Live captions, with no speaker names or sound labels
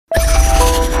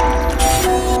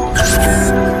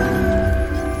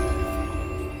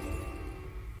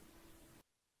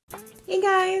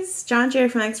John here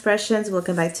from Xpressions.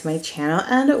 Welcome back to my channel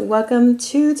and welcome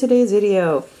to today's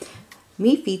video.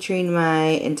 Me featuring my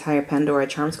entire Pandora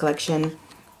Charms collection,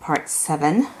 part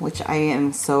 7, which I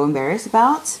am so embarrassed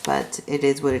about, but it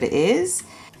is what it is.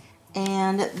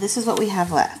 And this is what we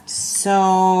have left.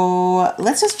 So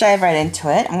let's just dive right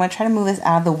into it. I'm going to try to move this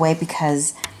out of the way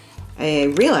because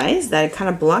I realized that it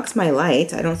kind of blocks my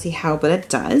light. I don't see how, but it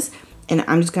does. And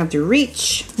I'm just going to have to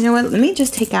reach. You know what? Let me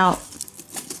just take out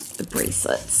the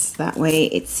bracelets. That way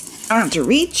I don't have to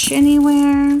reach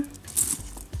anywhere.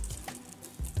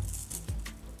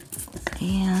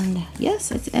 And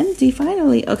yes, it's empty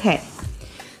finally. Okay.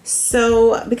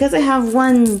 So because I have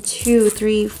 1, 2,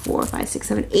 3, 4, 5, 6,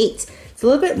 7, 8. It's a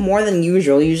little bit more than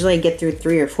usual. Usually I get through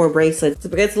 3 or 4 bracelets. So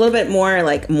because it's a little bit more,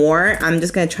 I'm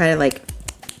just going to try to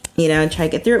try to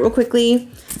get through it real quickly.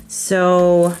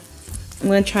 So I'm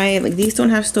going to try, these don't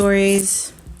have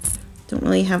stories. Don't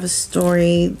really have a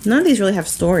story. None of these really have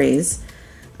stories,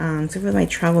 except for my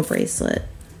travel bracelet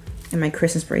and my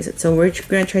Christmas bracelet. So we're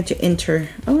going to try to enter.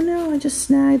 Oh no, I just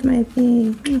snagged my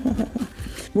thing.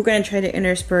 We're going to try to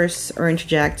intersperse or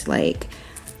interject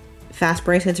fast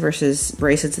bracelets versus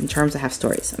bracelets and charms that have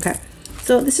stories. Okay,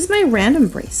 so this is my random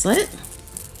bracelet.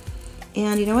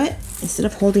 And you know what? Instead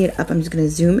of holding it up, I'm just going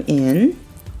to zoom in.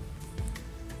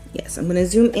 Yes, I'm going to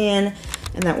zoom in.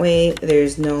 And that way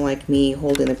there's no me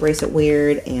holding the bracelet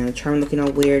weird and the charm looking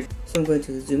all weird. So I'm going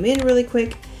to zoom in really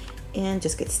quick and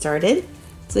just get started.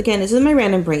 So again, this is my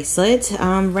random bracelet.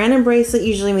 Random bracelet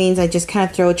usually means I just kind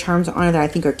of throw charms on it that I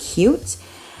think are cute.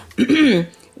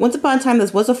 Once upon a time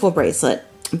this was a full bracelet,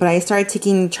 but I started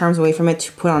taking charms away from it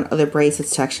to put on other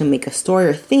bracelets to actually make a story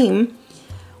or theme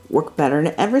work better.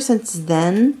 And ever since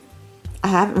then, I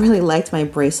haven't really liked my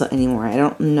bracelet anymore. I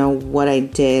don't know what I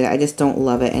did. I just don't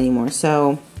love it anymore.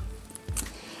 So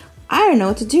I don't know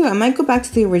what to do. I might go back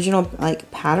to the original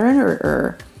pattern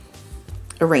or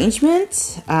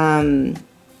arrangement. And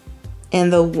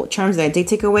the charms that I did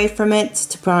take away from it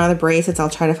to put on other bracelets,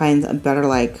 I'll try to find a better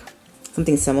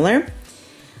something similar.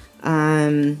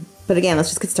 But again, let's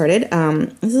just get started.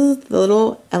 This is the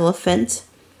little elephant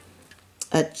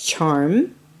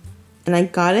charm. And I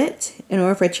got it in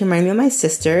order for it to remind me of my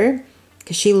sister,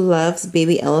 because she loves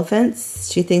baby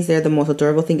elephants. She thinks they're the most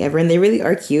adorable thing ever, and they really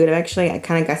are cute. I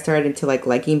kind of got started into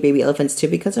liking baby elephants too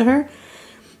because of her.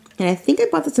 And I think I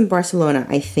bought this in Barcelona.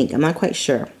 I'm not quite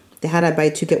sure. They had a buy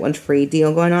 2 get 1 free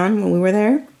deal going on when we were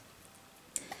there,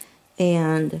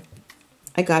 and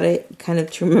I got it kind of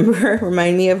to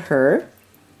remind me of her.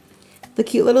 The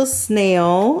cute little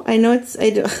snail. I know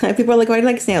people are like, why do you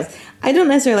like snails? I don't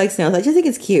necessarily like snails. I just think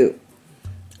it's cute.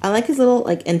 I like his little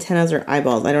antennas or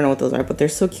eyeballs. I don't know what those are, but they're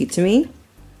so cute to me.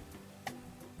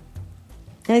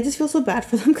 And I just feel so bad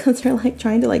for them because they're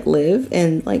trying to live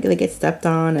and they get stepped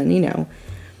on and they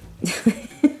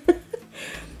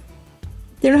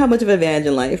don't have much of an advantage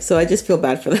in life, so I just feel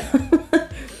bad for them.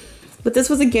 But this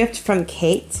was a gift from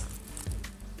Kate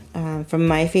from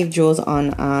My Fave Jewels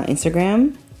on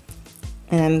Instagram.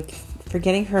 And I'm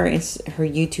forgetting her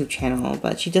YouTube channel,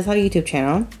 but she does have a YouTube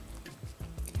channel.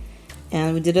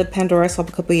 And we did a Pandora swap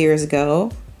a couple years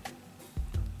ago.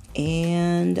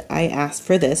 And I asked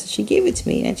for this. She gave it to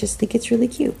me. And I just think it's really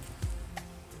cute.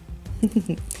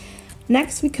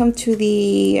 Next, we come to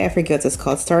I forget what it's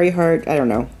called. Starry heart. I don't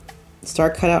know. Star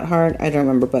cutout heart. I don't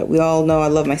remember. But we all know I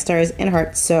love my stars and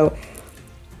hearts. So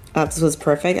this was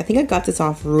perfect. I think I got this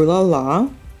off Rula La.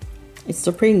 It's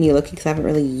still pretty neat looking because I haven't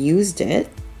really used it.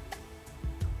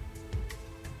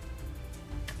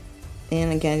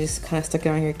 And again, I just kind of stuck it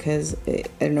on here because I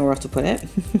don't know where else to put it.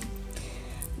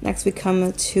 Next we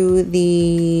come to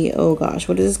the, oh gosh,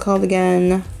 what is this called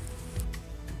again?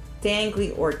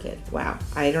 Dangly Orchid. Wow,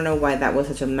 I don't know why that was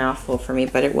such a mouthful for me,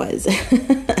 but it was.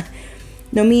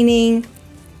 No meaning.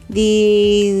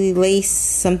 The lace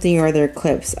something or other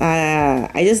clips.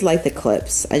 I just like the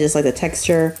clips. I just like the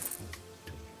texture.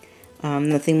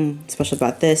 Nothing special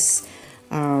about this.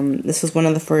 This was one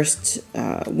of the first,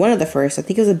 I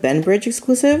think it was a Benbridge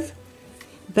exclusive.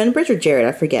 Benbridge or Jared,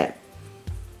 I forget.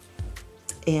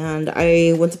 And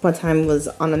I, once upon a time, was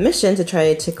on a mission to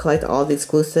try to collect all the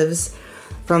exclusives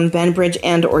from Benbridge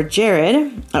and or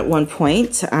Jared at one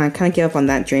point. I kind of gave up on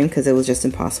that dream because it was just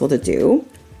impossible to do.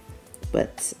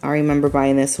 But I remember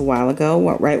buying this a while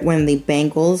ago, right when the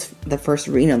bangles, the first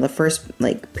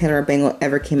Pandora bangle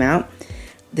ever came out.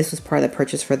 This was part of the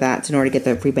purchase for that in order to get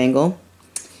the free bangle.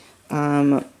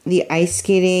 The ice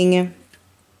skating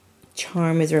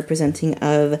charm is representing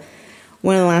of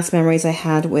one of the last memories I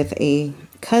had with a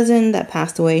cousin that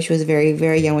passed away. She was very,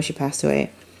 very young when she passed away,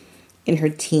 in her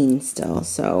teens still.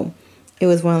 So it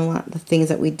was one of the things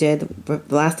that we did the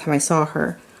last time I saw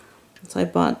her. So I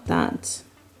bought that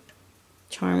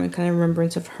charm in kind of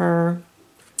remembrance of her.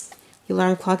 The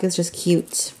alarm clock is just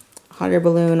cute. Hot air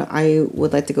balloon. I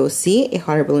would like to go see a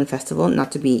hot air balloon festival.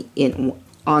 Not to be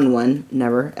on one.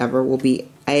 Never ever will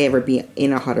I ever be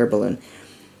in a hot air balloon.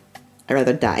 I'd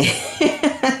rather die.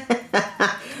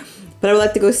 But I would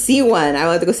like to go see one. I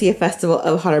would like to go see a festival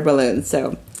of hot air balloons.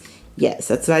 So yes,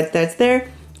 that's there.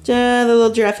 The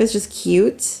little giraffe is just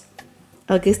cute.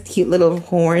 I like his cute little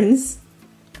horns.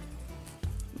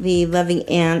 The loving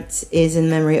ant is in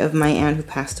memory of my aunt who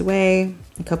passed away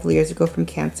a couple of years ago from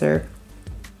cancer.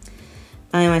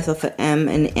 I myself am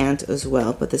an aunt as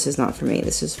well, but this is not for me.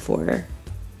 This is for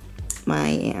my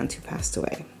aunt who passed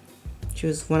away. She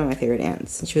was one of my favorite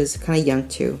aunts, and she was kind of young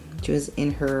too. She was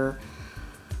in her,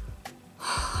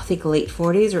 I think, late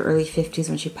 40s or early 50s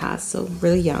when she passed, so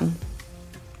really young.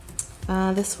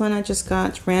 This one I just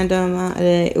got random.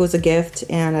 It was a gift,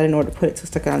 and I didn't know where to put it, so I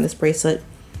stuck it on this bracelet.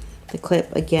 The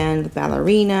clip, again, the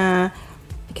ballerina,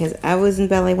 because I was in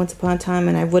ballet once upon a time,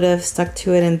 and I would have stuck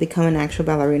to it and become an actual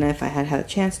ballerina if I had had a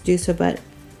chance to do so, but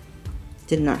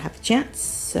did not have a chance.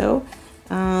 So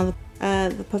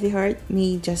the puffy heart,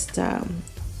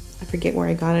 I forget where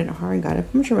I got it or how I got it.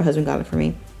 I'm sure my husband got it for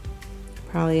me,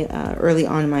 probably early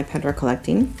on in my Pandora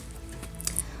collecting.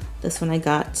 This one I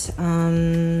got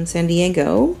San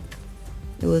Diego.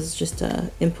 It was just an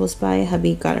impulse buy.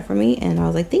 Hubby got it for me, and I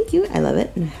was like, thank you, I love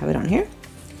it, and I have it on here.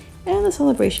 And the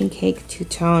celebration cake,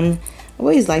 two-tone. I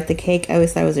always liked the cake. I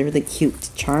always thought it was a really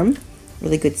cute charm,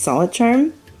 really good solid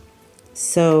charm.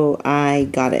 So I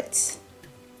got it.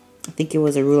 I think it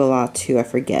was a Rule-a-la too, I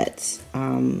forget.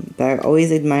 But I always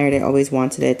admired it, always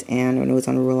wanted it, and when it was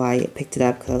on Rule-a-la, I picked it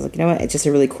up because I was like, you know what, it's just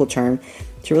a really cool charm.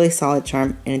 It's a really solid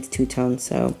charm, and it's two-tone,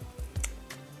 so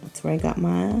that's where I got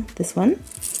this one.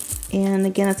 And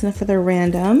again, that's enough for the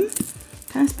random.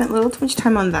 Kind of spent a little too much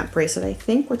time on that bracelet, I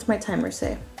think. What's my timer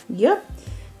say? Yep,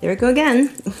 there we go again.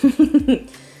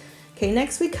 Okay,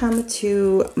 next we come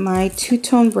to my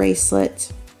two-tone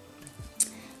bracelet.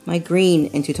 My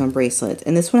green and two-tone bracelet.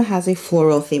 And this one has a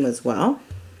floral theme as well.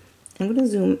 I'm going to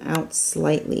zoom out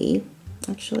slightly.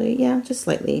 Actually, yeah, just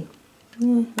slightly.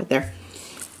 Right there.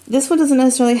 This one doesn't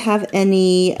necessarily have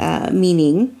any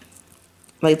meaning.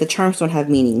 Like, the charms don't have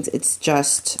meanings. It's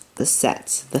just the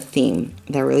set, the theme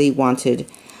that I really wanted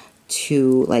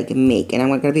to, like, make. And I'm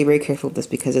going to be very careful with this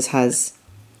because this has...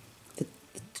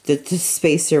 The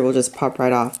spacer will just pop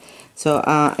right off. So,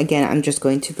 again, I'm just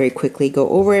going to very quickly go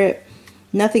over it.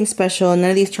 Nothing special. None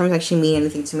of these charms actually mean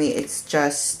anything to me. It's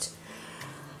just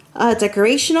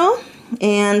decorational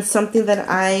and something that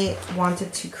I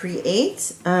wanted to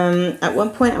create. At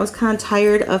one point, I was kind of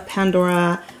tired of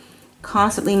Pandora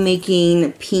constantly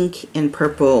making pink and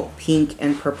purple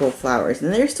flowers,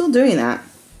 and they're still doing that.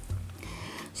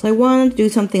 So I wanted to do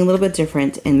something a little bit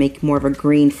different and make more of a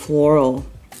green floral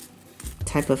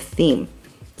type of theme.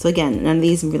 So again, none of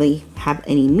these really have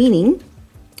any meaning.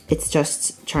 It's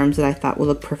just charms that I thought would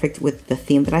look perfect with the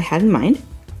theme that I had in mind.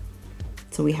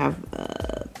 So we have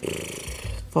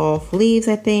fall leaves,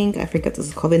 I think. I forget this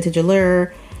is called, Vintage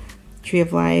Allure, Tree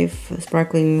of Life,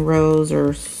 Sparkling Rose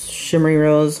or Shimmery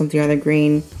Rose, something other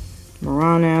green,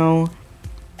 Murano.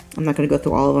 I'm not going to go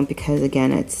through all of them because,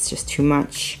 again, it's just too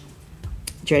much.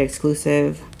 Dread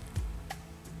Exclusive.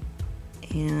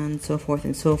 And so forth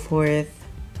and so forth.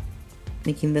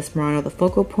 Making this Murano the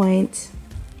focal point.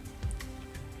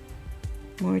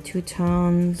 More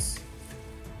two-tones.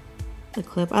 The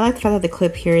clip. I like the fact that the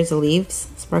clip here is the leaves.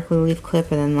 Sparkly leaf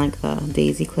clip, and then like the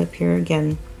daisy clip here.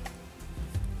 Again,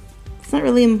 it's not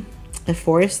really a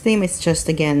forest theme. It's just,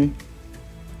 again,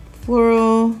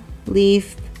 floral,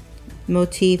 leaf,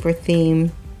 motif, or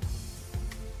theme.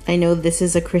 I know this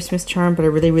is a Christmas charm, but I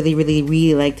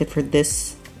really liked it for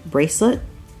this bracelet.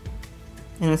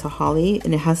 And it's a holly,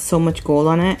 and it has so much gold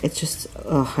on it. It's just,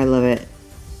 oh, I love it.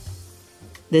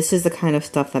 This is the kind of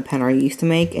stuff that Pandora used to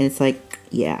make, and it's like,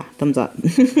 yeah, thumbs up.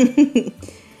 And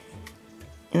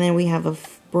then we have a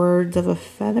Birds of a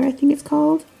Feather, I think it's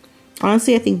called.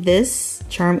 Honestly, I think this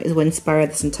charm is what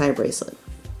inspired this entire bracelet.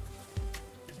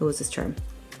 It was this charm.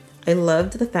 I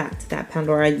loved the fact that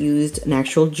Pandora used an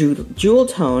actual jewel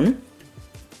tone.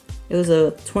 It was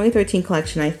a 2013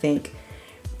 collection, I think.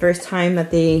 First time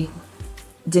that they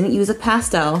didn't use a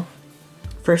pastel.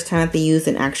 First time that they used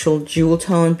an actual jewel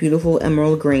tone, beautiful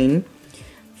emerald green.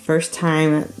 First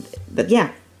time that,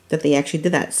 yeah, that they actually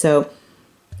did that. So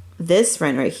this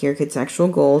right here gets actual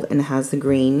gold and it has the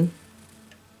green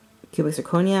cubic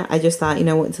zirconia. I just thought, you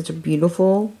know what, it's such a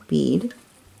beautiful bead.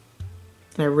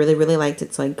 And I really liked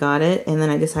it, so I got it. And then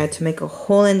I decided to make a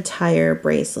whole entire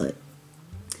bracelet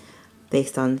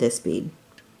based on this bead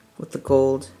with the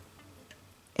gold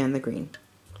and the green.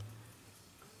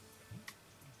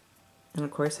 And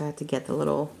of course I had to get the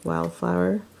little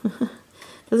wildflower.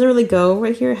 Doesn't really go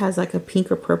right here. It has like a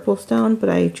pink or purple stone, but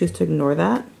I choose to ignore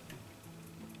that.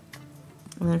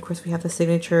 And then of course we have the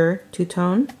signature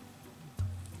two-tone.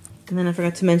 And then I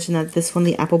forgot to mention that this one,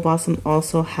 the apple blossom,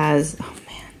 also has, oh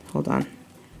man, hold on.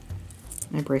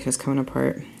 My bracelet's coming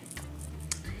apart.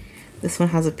 This one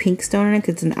has a pink stone in it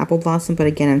because it's an apple blossom, but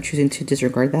again, I'm choosing to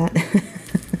disregard that.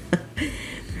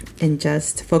 And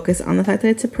just focus on the fact that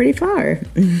it's a pretty flower.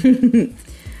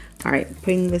 All right,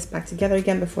 putting this back together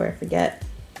again before I forget.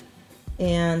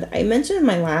 And I mentioned in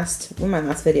one of my last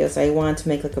videos, I wanted to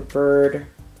make like a bird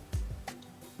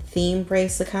theme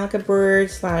bracelet, kind of like a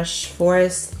bird /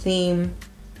 forest theme.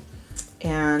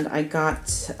 And I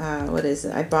got, what is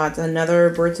it? I bought another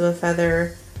birds of a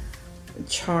feather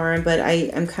charm, but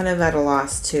I'm kind of at a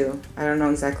loss too. I don't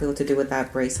know exactly what to do with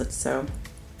that bracelet, so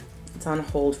it's on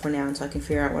hold for now until I can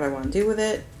figure out what I want to do with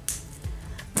it.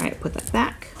 All right, put that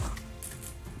back.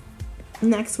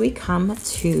 Next we come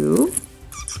to,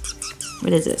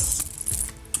 what is this?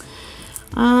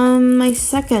 My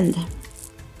second.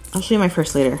 I'll show you my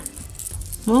first later.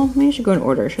 Well, maybe I should go in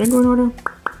order. Should I go in order?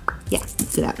 Yeah,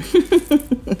 let's do that.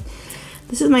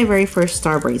 This is my very first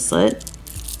star bracelet.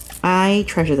 I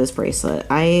treasure this bracelet.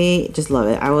 I just love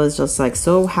it. I was just like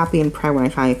so happy and proud when I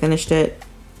finally finished it.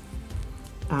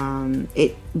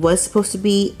 It was supposed to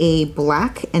be a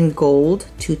black and gold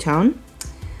two-tone,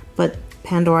 but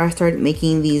Pandora started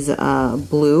making these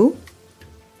blue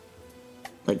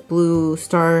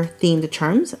star themed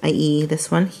charms, i.e.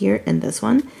 this one here and this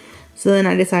one. So then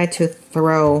I decided to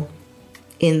throw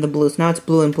in the blue. So now it's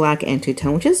blue and black and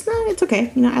two-tone, which is, it's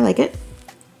okay. You know, I like it.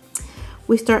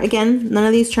 We start, again, none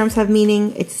of these charms have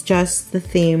meaning. It's just the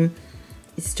theme.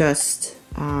 It's just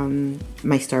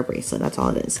my star bracelet. That's all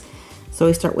it is. So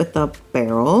we start with the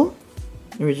beryl,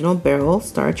 original beryl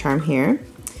star charm here.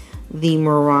 The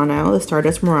Murano, the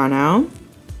Stardust Murano,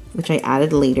 which I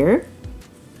added later.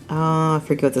 I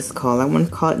forget what this is called. I want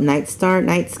to call it Night Star,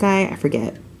 Night Sky. I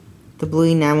forget. The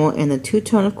blue enamel and the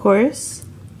two-tone, of course.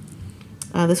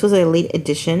 This was a late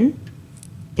edition.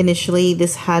 Initially,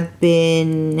 this had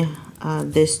been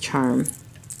this charm,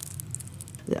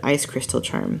 the ice crystal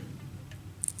charm.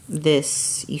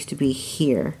 This used to be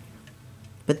here,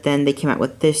 but then they came out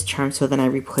with this charm, so then I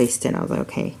replaced it. And I was like,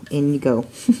 okay, in you go.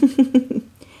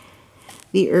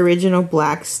 The original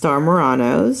black star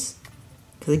Muranos,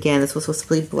 because again, this was supposed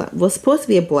to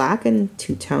be a black and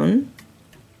two-tone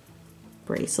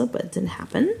bracelet, but it didn't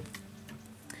happen.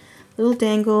 Little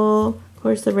dangle, of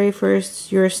course, the very first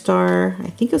Eurostar, I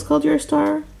think it was called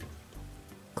Eurostar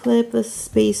clip, the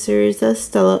spacers, the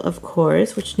Stella, of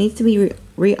course, which needs to be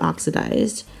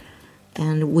re-oxidized,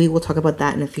 and we will talk about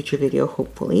that in a future video,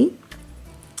 hopefully.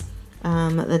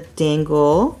 The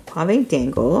dangle, pave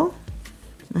dangle.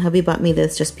 My hubby bought me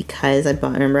this just because I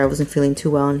remember I wasn't feeling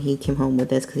too well, and he came home with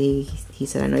this because he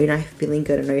said, I know you're not feeling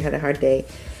good, I know you had a hard day.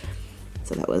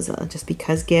 So that was just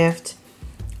because gift.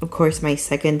 Of course, my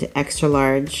second extra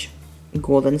large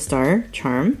golden star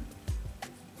charm,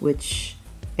 which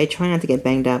I try not to get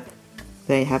banged up,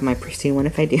 but I have my pristine one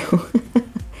if I do.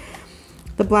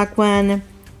 The black one,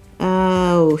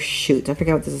 oh shoot, I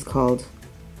forget what this is called.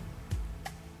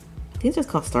 I think it's just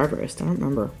called Starburst, I don't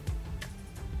remember.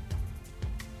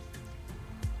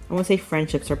 I want to say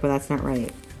Friendship Star, but that's not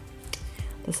right.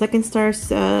 The second star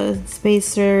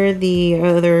spacer, the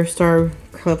other star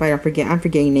clip, I'm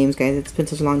forgetting names, guys. It's been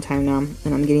such a long time now,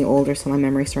 and I'm getting older, so my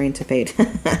memory's starting to fade.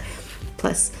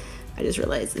 Plus, I just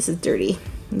realized this is dirty.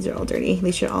 These are all dirty.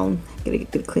 They should all get a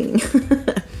good cleaning.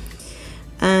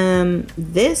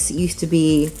 This used to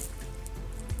be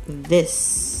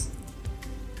this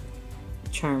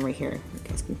charm right here. You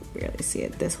guys can barely see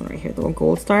it. This one right here, the little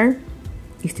gold star,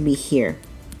 used to be here.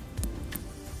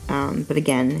 But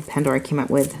again, Pandora came out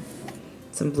with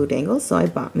some blue dangles, so I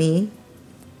bought me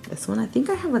this one. I think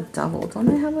I have a double. Don't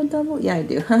I have a double? Yeah, I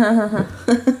do.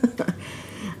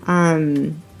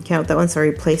 Count that one, so I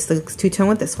replaced the two-tone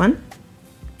with this one.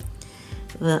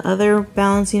 The other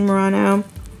balancing Murano,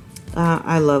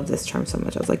 I love this charm so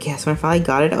much. I was like, yes, when I finally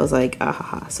got it, I was like, ah ha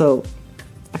ha. So,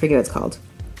 I forget what it's called.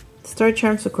 Star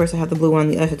charms, of course, I have the blue one on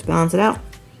the other side to balance it out.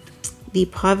 The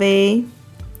pave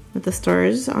with the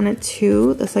stars on it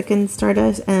too, the second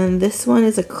Stardust, and this one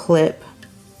is a clip.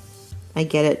 I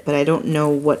get it, but I don't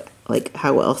know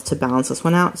how else to balance this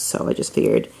one out, so I just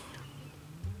figured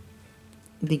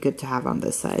it'd be good to have on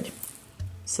this side.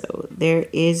 So there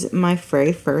is my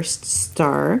very first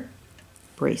star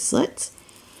bracelet.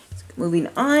 Moving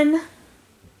on.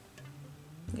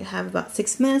 I have about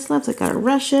 6 minutes left, so I gotta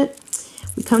rush it.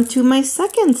 We come to my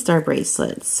second star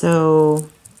bracelet. So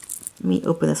Let me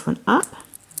open this one up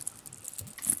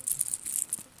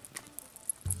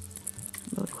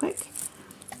real quick.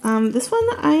 This one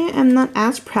I am not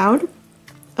as proud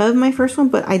of my first one,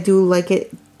 but I do like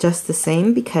it just the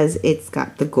same because it's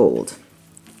got the gold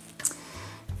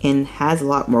and has a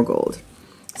lot more gold.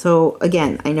 So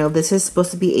again, I know this is supposed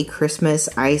to be a Christmas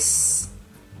ice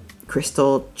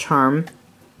crystal charm.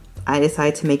 I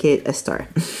decided to make it a star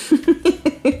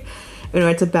in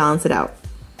order to balance it out.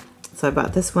 So I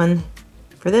bought this one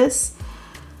for this.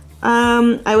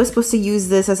 I was supposed to use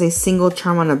this as a single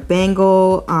charm on a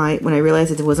bangle. When I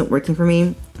realized it wasn't working for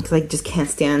me, because I just can't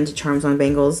stand charms on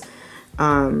bangles,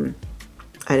 I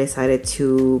decided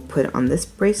to put it on this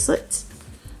bracelet.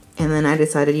 And then I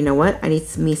decided, you know what, I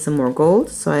need me some more gold.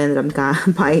 So I ended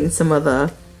up buying some of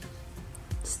the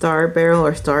star barrel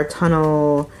or star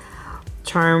tunnel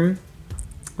charm.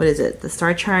 What is it? The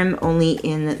star charm, only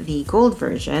in the gold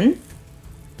version.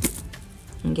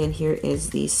 Again, here is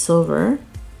the silver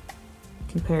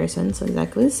comparison. So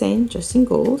exactly the same, just in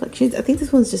gold. Actually, I think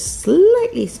this one's just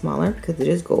slightly smaller because it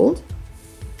is gold.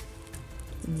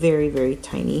 Very, very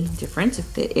tiny difference,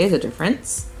 if there is a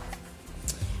difference.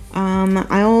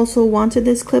 I also wanted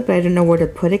this clip, but I didn't know where to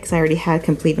put it because I already had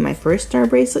completed my first star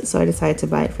bracelet, so I decided to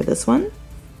buy it for this one.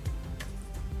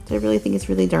 So I really think it's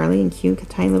really darling and cute,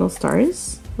 tiny little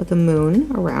stars with a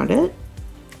moon around it.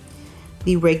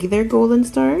 The regular golden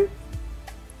star.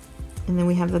 And then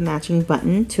we have the matching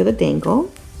button to the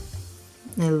dangle.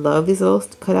 And I love these little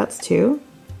cutouts too.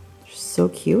 They're so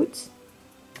cute.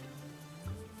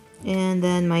 And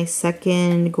then my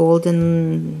second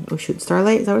golden, oh shoot,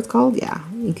 starlight, is that what it's called? Yeah,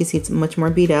 you can see it's much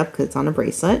more beat up because it's on a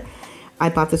bracelet. I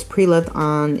bought this pre-loved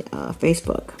on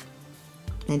Facebook.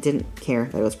 I didn't care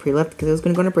that it was pre-loved because it was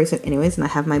going to go on a bracelet anyways, and I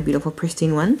have my beautiful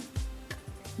pristine one,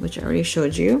 which I already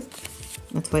showed you.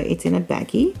 That's why it's in a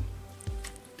baggie.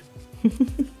 What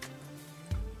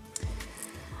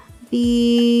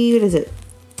is it?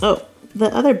 Oh,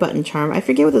 the other button charm, I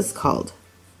forget what this is called.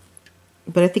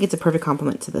 But I think it's a perfect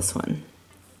complement to this one.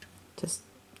 Just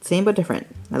same but different.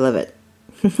 I love it.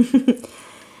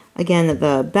 Again,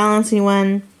 the balancing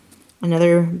one,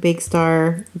 another big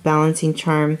star balancing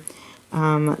charm.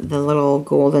 The little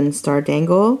golden star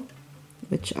dangle,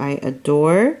 which I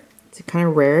adore. It's kind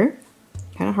of rare,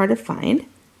 kind of hard to find.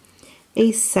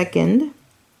 A second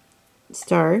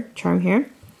star charm here.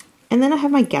 And then I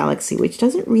have my galaxy, which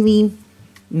doesn't really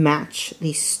match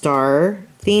the star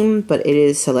theme, but it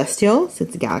is celestial, so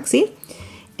it's a galaxy.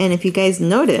 And if you guys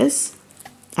notice,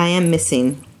 I am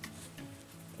missing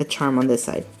a charm on this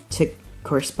side to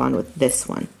correspond with this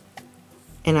one.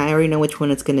 And I already know which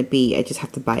one it's going to be. I just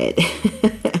have to buy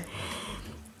it.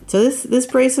 So this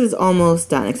bracelet is almost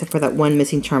done, except for that one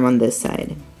missing charm on this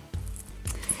side.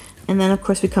 And then of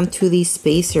course we come to the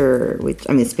spacer,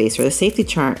 the safety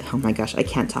charm. Oh my gosh, I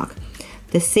can't talk.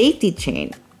 The safety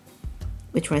chain,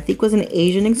 which one I think was an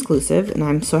Asian exclusive, and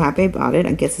I'm so happy I bought it.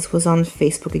 I guess this was on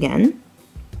Facebook again.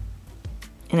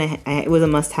 And it was a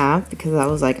must-have because I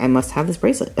was like, I must have this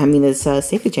bracelet. I mean, this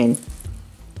safety chain.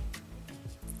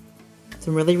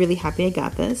 So I'm really, really happy I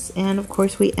got this. And of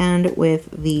course we end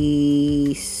with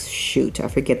the, shoot, I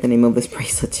forget the name of this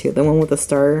bracelet too. The one with the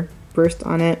star burst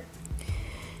on it.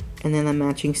 And then the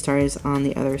matching stars on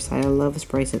the other side. I love this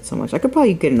bracelet so much. I could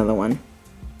probably get another one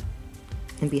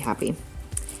and be happy.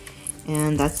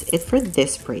 And that's it for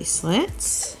this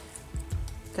bracelet.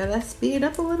 Gotta speed it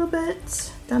up a little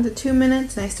bit. Down to 2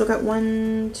 minutes, and I still got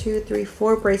 1, 2, 3,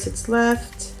 4 bracelets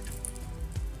left.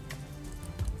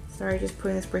 Sorry, just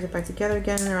putting this bracelet back together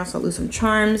again. Or else I'll lose some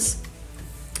charms.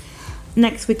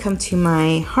 Next, we come to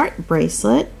my heart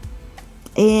bracelet.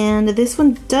 And this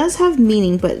one does have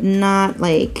meaning, but not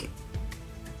like,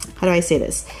 how do I say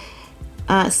this?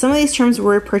 Some of these charms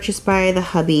were purchased by the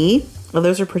hubby.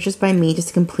 Others were purchased by me just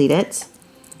to complete it.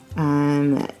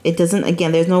 It doesn't,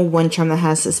 again, there's no one charm that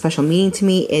has a special meaning to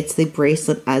me. It's the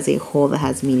bracelet as a whole that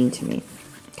has meaning to me.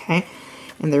 Okay?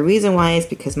 And the reason why is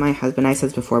because my husband, I said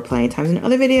this before plenty of times in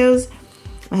other videos,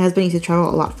 my husband used to travel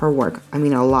a lot for work. I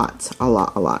mean, a lot.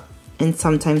 And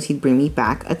sometimes he'd bring me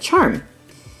back a charm.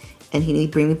 And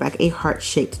he'd bring me back a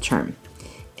heart-shaped charm.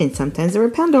 And sometimes they were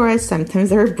Pandora, sometimes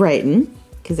they were Brighton,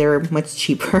 because they were much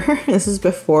cheaper. This is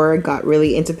before I got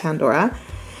really into Pandora.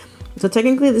 So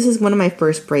technically this is one of my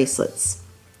first bracelets.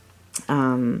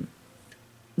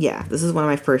 Yeah, this is one of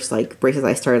my first like bracelets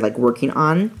I started like working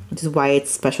on, which is why it's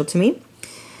special to me,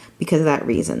 because of that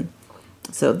reason.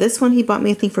 So this one he bought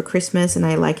me I think for Christmas, and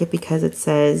I like it because it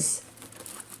says,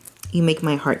 "You make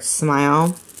my heart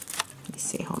smile." Let me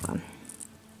see, hold on.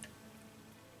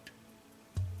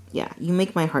 Yeah, you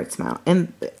make my heart smile.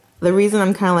 And The reason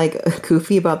I'm kind of like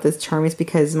goofy about this charm is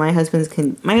because my husband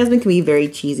can be very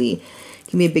cheesy. He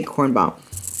can be a big cornball.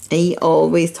 And he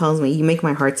always tells me, you make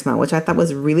my heart smile, which I thought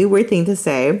was a really weird thing to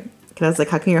say. Because I was like,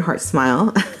 how can your heart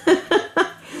smile?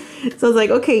 So I was like,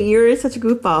 okay, you're such a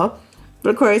goofball. But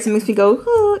of course, it makes me go,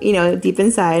 oh, you know, deep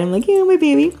inside. I'm like, yeah, my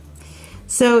baby.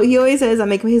 So he always says I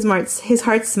make his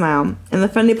heart smile. And the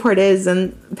funny part is,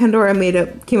 and Pandora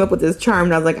came up with this charm,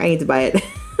 and I was like, I need to buy it.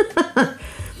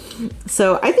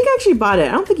 So I think I actually bought it.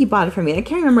 I don't think he bought it for me. I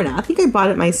can't remember now. I think I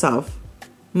bought it myself.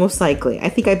 Most likely. I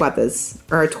think I bought this.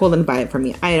 Or I told him to buy it for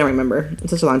me. I don't remember. It's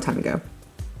such a long time ago.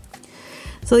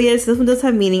 So yes, this one does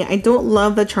have meaning. I don't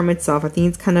love the charm itself. I think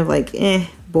it's kind of like,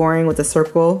 boring with the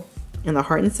circle and the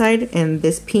heart inside. And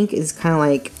this pink is kind of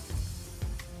like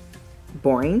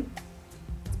boring.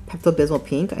 Pepto-Bismol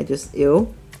pink. I just,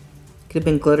 ew. Could have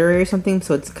been glittery or something.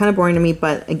 So it's kind of boring to me.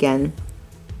 But again,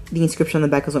 the inscription on the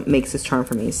back is what makes this charm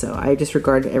for me. So I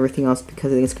disregard everything else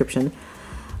because of the inscription.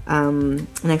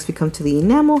 Next we come to the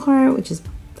enamel heart, which is,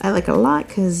 I like it a lot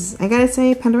because I gotta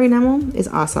say, Pandora enamel is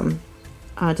awesome.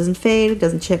 It doesn't fade, it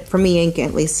doesn't chip. For me,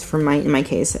 at least in my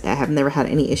case, I have never had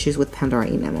any issues with Pandora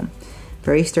enamel.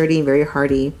 Very sturdy, very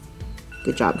hardy.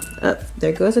 Good job. Oh,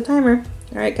 there goes the timer.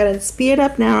 All right, gotta speed it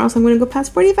up now, or else I'm gonna go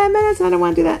past 45 minutes and I don't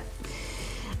wanna do that.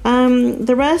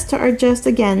 The rest are just,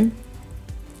 again,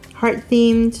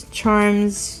 heart-themed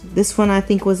charms. This one I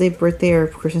think was a birthday or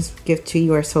Christmas gift to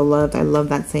You Are So Loved. I love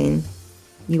that saying.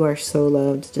 You are so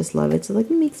loved. Just love it. So like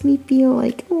it makes me feel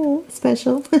like, oh,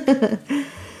 special.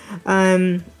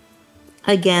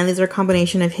 Again, these are a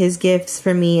combination of his gifts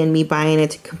for me and me buying it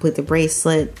to complete the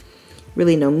bracelet.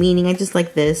 Really no meaning. I just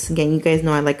like this. Again, you guys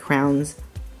know I like crowns.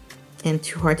 And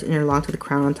 2 hearts interlocked with a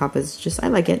crown on top is just, I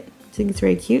like it. I think it's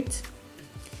very cute.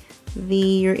 The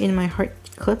You're in My Heart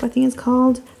clip, I think it's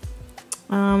called.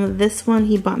 This one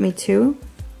he bought me too.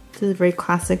 This is a very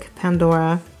classic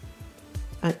Pandora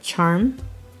charm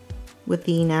with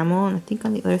the enamel, and I think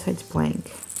on the other side's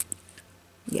blank.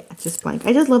 Yeah, it's just blank.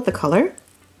 I just love the color.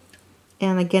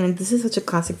 And again, this is such a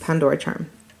classic Pandora charm.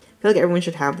 I feel like everyone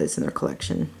should have this in their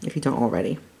collection if you don't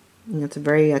already. You know, it's a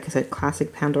very, like I said,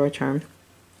 classic Pandora charm.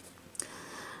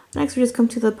 Next, we just come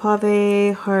to the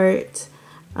pave heart.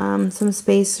 Some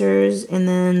spacers, and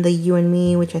then the You and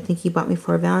Me, which I think he bought me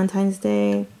for Valentine's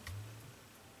Day.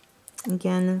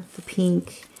 Again, the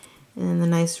pink, and then the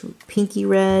nice pinky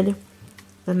red.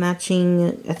 The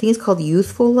matching, I think it's called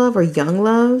Youthful Love or Young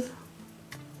Love.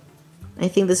 I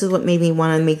think this is what made me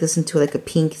want to make this into like a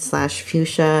pink /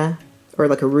 fuchsia or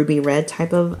like a ruby red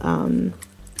type of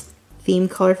theme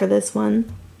color for this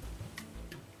one.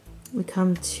 We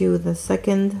come to the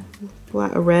second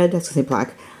red, I was gonna say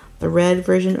black. The red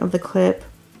version of the clip.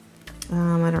 I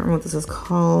don't remember what this is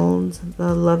called.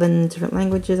 The Love in Different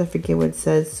Languages. I forget what it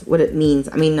says, what it means.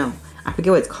 I mean, no, I forget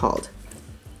what it's called.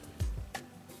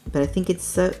 But I think it's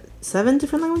 7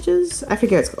 different languages. I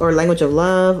forget it's, or Language of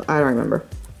Love. I don't remember.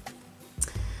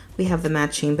 We have the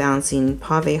matching balancing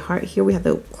pave heart here. We have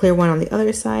the clear one on the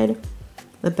other side.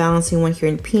 The balancing one here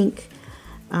in pink.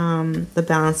 The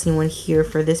balancing one here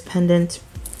for this pendant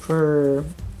for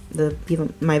the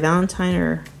My Valentine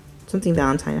or something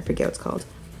Valentine, I forget what it's called.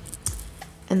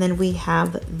 And then we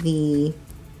have the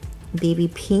baby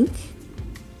pink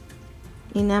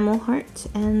enamel heart,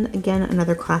 and again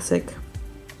another classic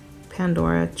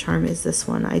Pandora charm is this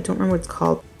one. I don't remember what it's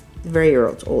called. Very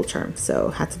old charm,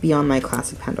 so had to be on my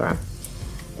classic Pandora.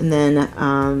 And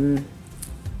then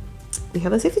we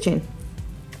have a safety chain.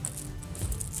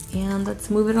 And let's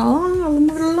move it along. I'll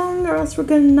move it along, or else we're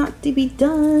gonna not be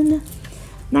done.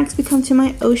 Next, we come to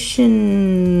my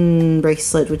ocean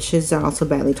bracelet, which is also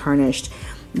badly tarnished.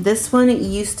 This one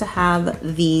used to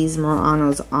have these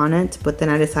Muranos on it, but then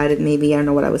I decided maybe, I don't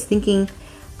know what I was thinking.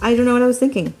 I don't know what I was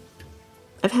thinking.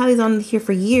 I've had these on here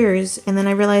for years, and then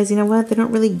I realized, you know what, they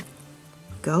don't really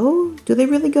go? Do they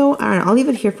really go? I don't know. I'll leave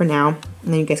it here for now,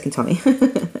 and then you guys can tell me.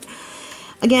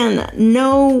 Again,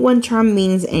 no one charm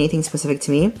means anything specific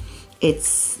to me.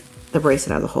 It's the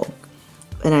bracelet as a whole.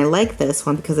 And I like this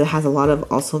one because it has a lot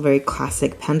of also very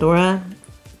classic Pandora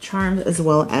charms as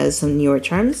well as some newer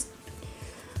charms.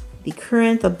 The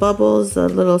current, the bubbles, the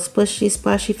little splashy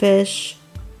fish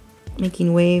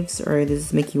making waves, or this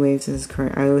is making waves, this is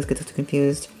current. I always get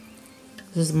confused.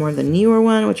 This is more the newer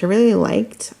one, which I really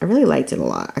liked. I really liked it a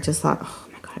lot. I just thought, oh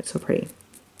my god, it's so pretty.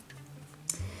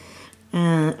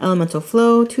 Elemental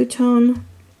Flow, two-tone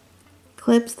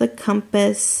clips, the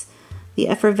compass, the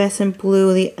effervescent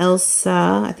blue, the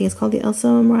Elsa, I think it's called the Elsa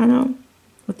Murano,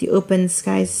 with the open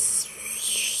sky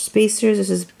spacers. This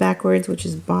is backwards, which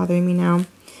is bothering me now.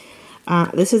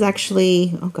 This is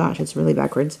actually, oh gosh, it's really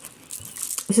backwards.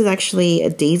 This is actually a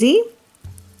daisy.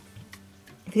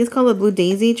 think it's called a Blue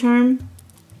Daisy charm.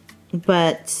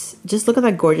 But just look at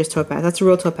that gorgeous topaz. That's a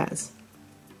real topaz.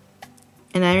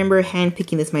 And I remember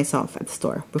hand-picking this myself at the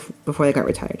store before they got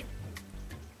retired.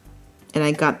 And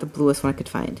I got the bluest one I could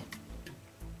find.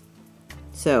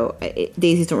 So,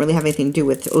 daisies don't really have anything to do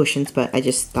with the oceans, but I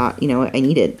just thought, you know what, I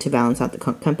needed to balance out the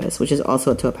compass, which is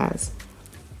also a topaz.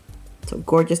 So,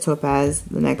 gorgeous topaz.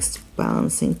 The next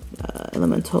balancing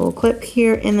elemental clip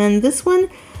here. And then this one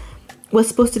was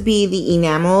supposed to be the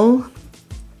enamel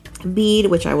bead,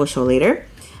 which I will show later.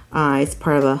 It's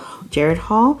part of a Jared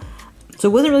haul. So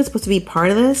it wasn't really supposed to be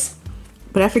part of this,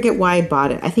 but I forget why I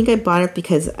bought it. I think I bought it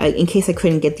because in case I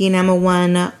couldn't get the enamel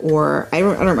one, or I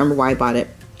don't remember why I bought it.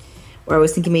 Or I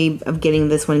was thinking maybe of getting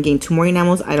this one and getting 2 more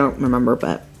enamels. I don't remember,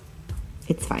 but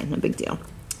it's fine. No big deal.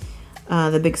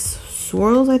 The big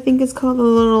swirls, I think it's called. The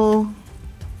little,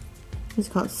 it's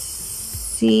called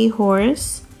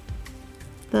seahorse.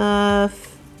 The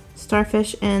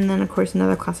starfish, and then of course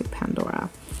another classic Pandora.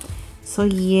 So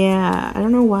yeah, I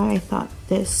don't know why I thought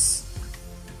this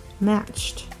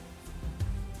matched.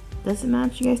 Does it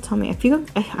match? You guys tell me.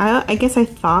 I guess I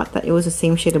thought that it was the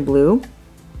same shade of blue,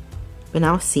 but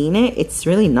now seeing it, it's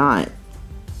really not.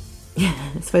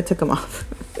 So I took them off.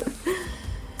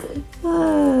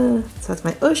 So that's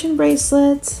my ocean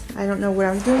bracelet. I don't know what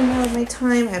I'm doing now with my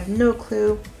time. I have no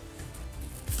clue.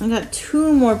 I got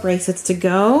 2 more bracelets to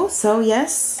go. So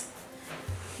yes,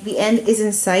 the end is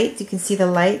in sight. You can see the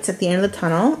lights at the end of the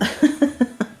tunnel.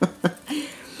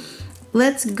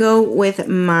 Let's go with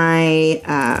my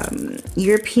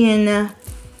European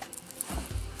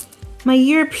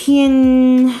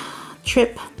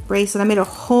trip bracelet. I made a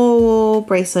whole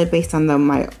bracelet based on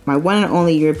my one and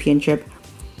only European trip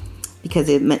because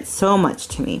it meant so much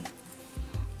to me.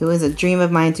 It was a dream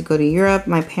of mine to go to Europe.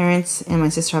 My parents and my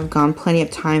sister have gone plenty of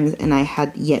times and I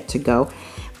had yet to go.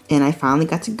 And I finally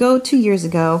got to go 2 years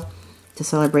ago to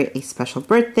celebrate a special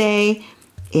birthday.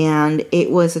 And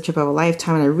it was a trip of a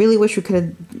lifetime, and I really wish we could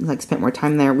have like spent more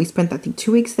time there. We spent, I think,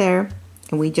 2 weeks there,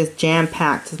 and we just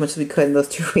jam-packed as much as we could in those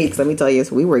 2 weeks. Let me tell you,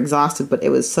 so we were exhausted, but it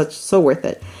was so worth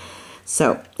it.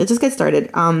 So let's just get started.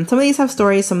 Some of these have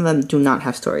stories, some of them do not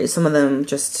have stories. Some of them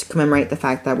just commemorate the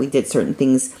fact that we did certain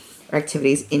things or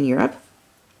activities in Europe.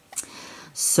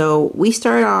 So we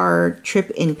started our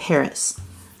trip in Paris,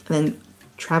 and then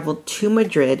traveled to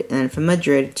Madrid, and then from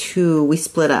Madrid we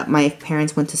split up. My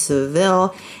parents went to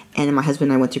Seville, and my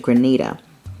husband and I went to Granada,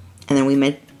 and then we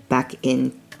met back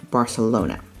in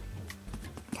Barcelona.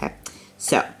 Okay,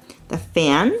 so the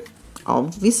fan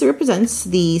obviously represents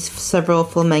these several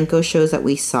flamenco shows that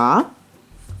we saw,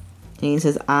 and it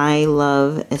says I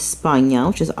love España,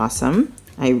 which is awesome.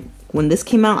 When this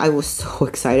came out, I was so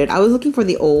excited. I was looking for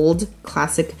the old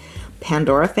classic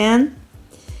Pandora fan,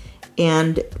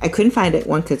 and I couldn't find it.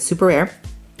 1, because it's super rare,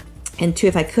 and 2,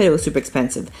 if I could, it was super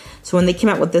expensive. So when they came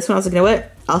out with this one, I was like, you know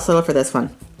what? I'll settle for this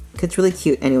one. It's really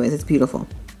cute. Anyways, it's beautiful.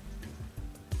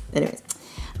 Anyways,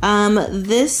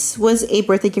 this was a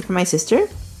birthday gift from my sister.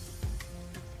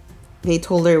 They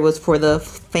told her it was for the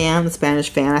fan, the Spanish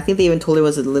fan. I think they even told her it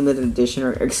was a limited edition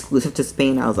or exclusive to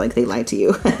Spain. I was like, they lied to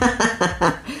you.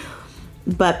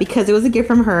 But because it was a gift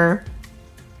from her,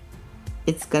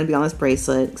 it's going to be on this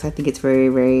bracelet because I think it's very,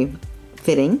 very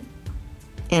fitting.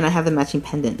 And I have the matching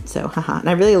pendant, so haha. And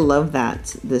I really love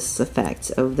this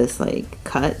effect of this like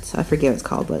cut. I forget what it's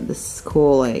called, but this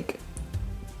cool, like,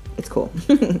 it's cool.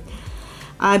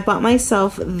 I bought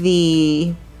myself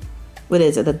the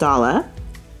Dala.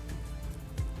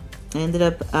 I ended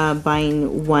up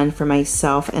buying one for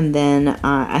myself, and then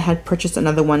I had purchased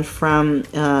another one from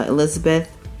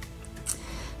Elizabeth.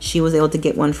 She was able to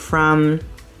get one from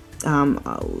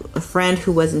a friend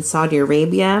who was in Saudi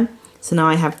Arabia. So now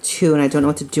I have 2, and I don't know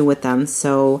what to do with them.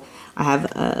 So I have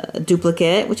a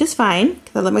duplicate, which is fine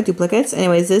because I love my duplicates.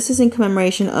 Anyways, this is in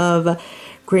commemoration of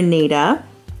Grenada.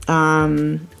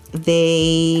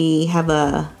 They have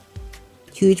a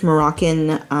huge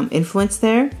Moroccan influence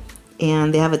there,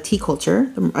 and they have a tea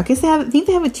culture. I think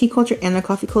they have a tea culture and a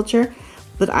coffee culture,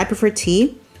 but I prefer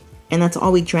tea, and that's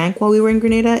all we drank while we were in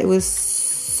Grenada. It was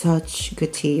such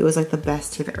good tea. It was like the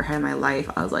best tea I've ever had in my life.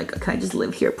 I was like, can I just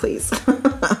live here, please?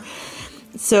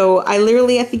 So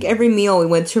I think every meal we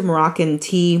went to a Moroccan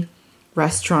tea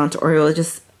restaurant, or it was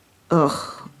just, it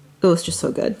was just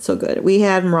so good, so good. We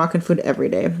had Moroccan food every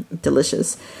day,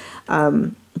 delicious.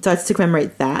 So it's to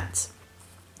commemorate that.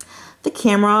 The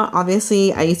camera,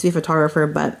 obviously, I used to be a photographer,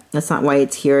 but that's not why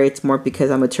it's here. It's more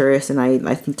because I'm a tourist, and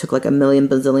I think took like a million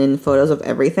bazillion photos of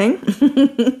everything.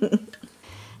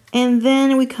 And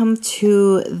then we come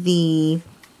to the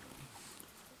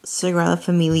Sagrada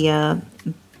Familia,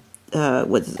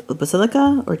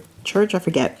 Basilica or church, I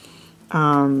forget.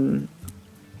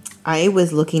 I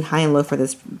was looking high and low for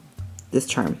this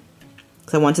charm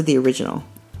because I wanted the original.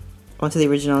 And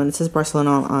it says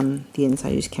Barcelona on the inside.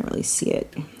 You just can't really see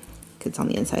it because it's on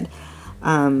the inside.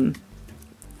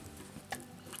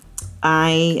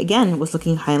 I, again, was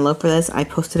looking high and low for this. I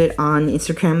posted it on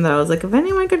Instagram that I was like, if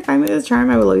anyone could find me this charm,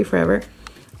 I will love you forever.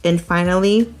 And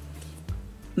finally,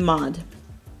 Maud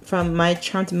from My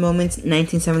Charmed Moments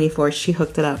 1974, she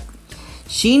hooked it up.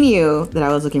 She knew that I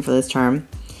was looking for this charm,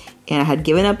 and I had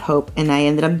given up hope, and I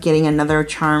ended up getting another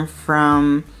charm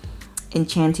from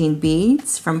Enchanting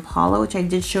Beads from Paula, which I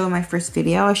did show in my first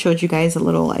video. I showed you guys a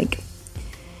little like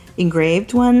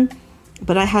engraved one,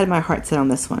 but I had my heart set on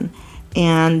this one.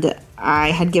 And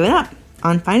I had given up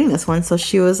on finding this one. So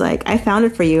she was like, I found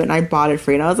it for you and I bought it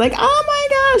for you. And I was like, oh my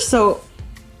gosh. So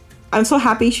I'm so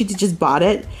happy she just bought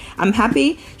it. I'm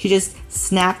happy she just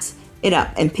snapped it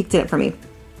up and picked it up for me.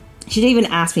 She didn't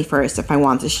even ask me first if I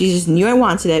wanted it. She just knew I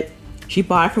wanted it. She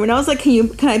bought it for me. And I was like,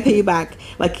 can I pay you back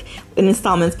like in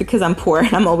installments because I'm poor.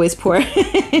 I'm always poor.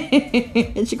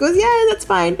 And she goes, yeah, that's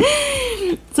fine.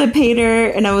 So I paid her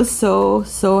and I was so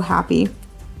happy.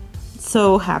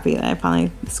 So happy that I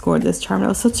finally scored this charm. It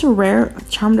was such a rare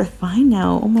charm to find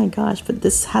now. Oh my gosh. But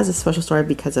this has a special story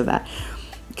because of that.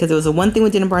 Because it was the one thing we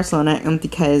did in Barcelona, and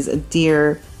because a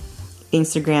dear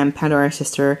Instagram Pandora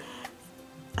sister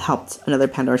helped another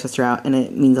Pandora sister out, and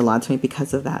it means a lot to me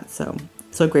because of that. So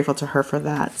grateful to her for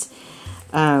that.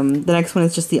 The next one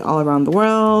is just the All Around the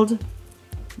World.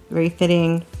 Very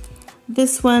fitting.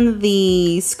 This one,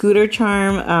 the scooter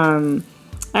charm.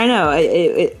 I don't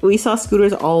know. We saw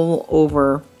scooters all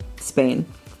over Spain.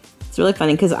 It's really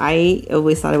funny because I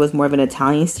always thought it was more of an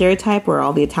Italian stereotype where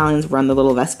all the Italians run the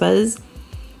little Vespas.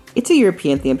 It's a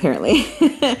European thing, apparently.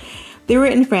 They were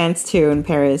in France too, in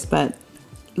Paris, but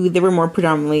they were more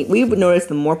predominantly, we would notice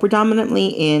them more predominantly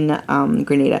in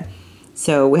Grenada.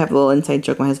 So we have a little inside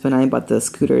joke, my husband and I, about the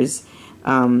scooters.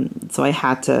 So I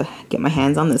had to get my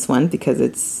hands on this one because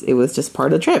it was just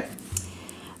part of the trip.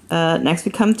 Next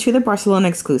we come to the Barcelona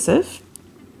exclusive.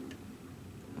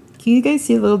 Can you guys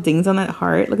see the little dings on that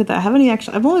heart? Look at that.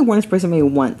 I've only worn this bracelet maybe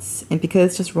once, and because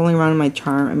it's just rolling around in my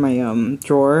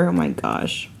drawer, oh my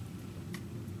gosh.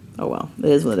 Oh well, it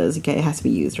is what it is. Okay, it has to be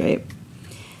used, right?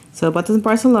 So about this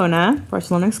Barcelona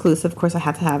exclusive, of course I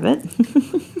had to have it.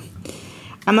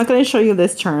 I'm not going to show you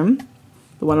this charm,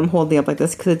 the one I'm holding up like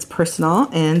this, because it's personal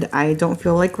and I don't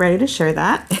feel like ready to share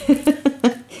that.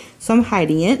 So I'm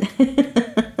hiding it.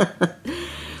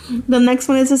 The next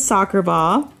one is a soccer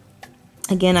ball.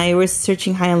 Again, I was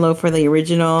searching high and low for the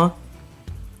original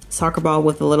soccer ball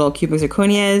with the little cubic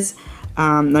zirconias.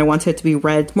 I wanted it to be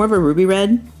red, more of a ruby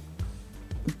red,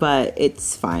 but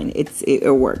it's fine.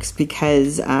 It works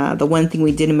because the one thing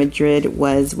we did in Madrid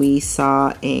was we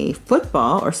saw a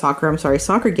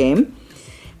soccer game,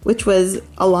 which was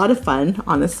a lot of fun.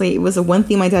 Honestly, it was the one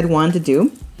thing my dad wanted to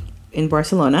do in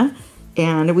Barcelona,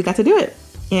 and we got to do it.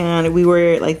 And we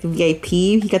were like the VIP.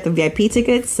 He got the VIP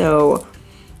ticket, so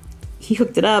he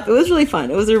hooked it up. It was really fun.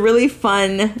 It was a really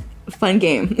fun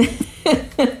game.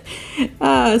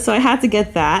 So I had to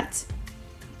get that.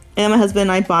 And my husband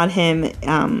and I bought him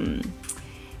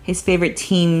his favorite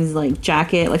team's like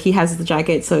jacket. Like he has the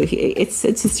jacket, so it's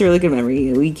just a really good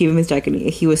memory. We gave him his jacket. And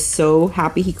he was so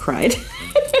happy he cried.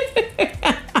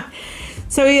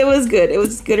 So it was good. It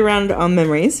was good around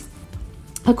memories.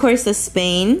 Of course, the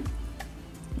Spain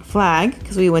flag,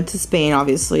 because we went to Spain,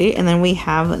 obviously. And then we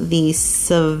have the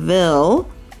Seville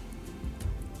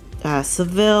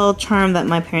charm that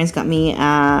my parents got me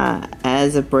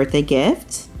as a birthday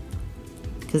gift,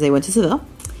 because they went to Seville.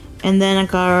 And then I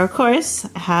got, of course,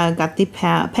 got the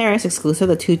Paris exclusive,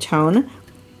 the two-tone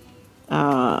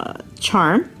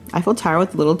charm, Eiffel Tower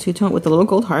with the little two-tone with the little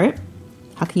gold heart.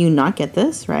 How can you not get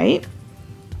this, right?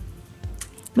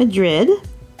 Madrid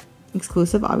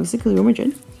exclusive, obviously, because we were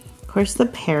Madrid. Of course, the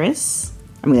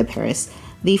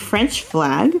French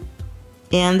flag.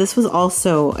 And this was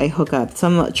also a hookup.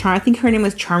 I think her name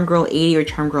was Charm Girl 80 or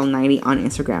Charm Girl 90 on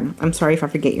Instagram. I'm sorry if I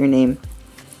forget your name.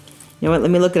 You know what?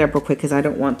 Let me look it up real quick because I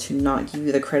don't want to not give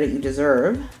you the credit you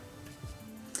deserve.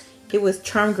 It was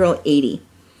Charm Girl 80.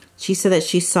 She said that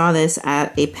she saw this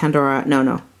at a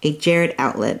a Jared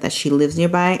outlet that she lives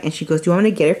nearby. And she goes, do you want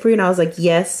me to get it for you? And I was like,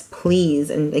 yes, please.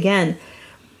 And again,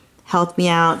 helped me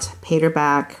out, paid her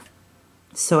back.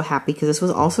 So happy because this was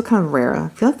also kind of rare. I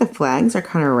feel like the flags are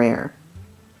kind of rare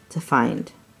to find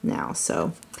now.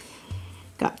 So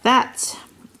got that.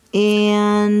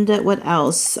 And what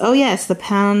else? Oh yes, the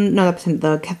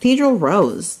Cathedral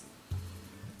Rose.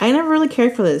 I never really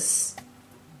cared for this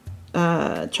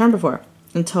charm before.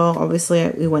 until obviously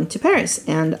we went to Paris,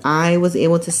 and we were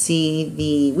able to see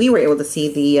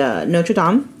the Notre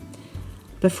Dame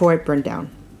before it burned down.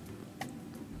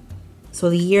 So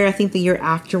I think the year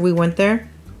after we went there,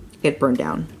 it burned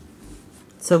down.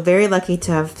 So very lucky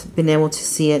to have been able to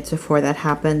see it before that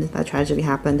happened, that tragedy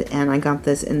happened, and I got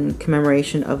this in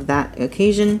commemoration of that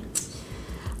occasion.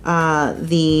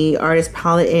 The artist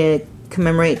palette, it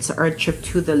commemorates our trip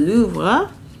to the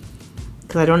Louvre,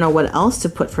 because I don't know what else to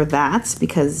put for that,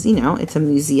 because, you know, it's a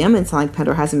museum. It's not like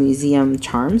Pandora has a museum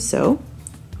charm, so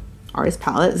artist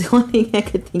palette is the only thing I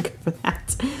could think of for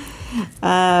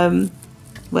that.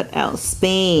 What else?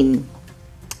 Spain.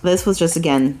 This was just,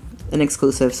 again, an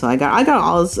exclusive, so I got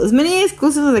all as many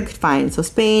exclusives as I could find. So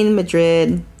Spain,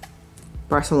 Madrid,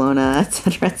 Barcelona,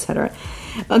 etc., etc.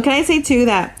 Can I say too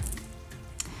that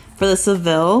for the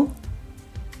Seville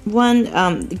one,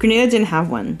 Grenada didn't have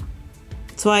one.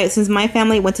 So since my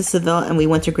family went to Seville and we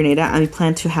went to Grenada, I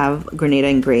plan to have Grenada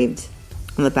engraved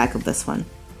on the back of this one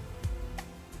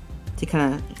to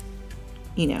kind of,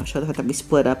 you know, show the fact that we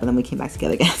split up and then we came back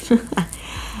together again.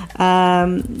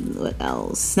 What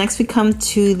else? Next we come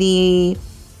to the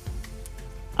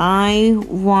I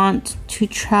want to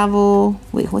travel,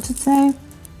 wait, what's it say?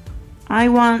 I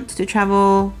want to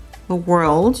travel the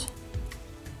world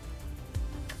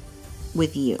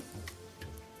with you.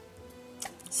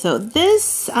 So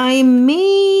this I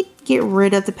may get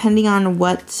rid of depending on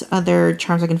what other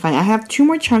charms I can find. I have 2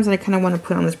 more charms that I kind of want to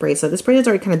put on this bracelet. This bracelet's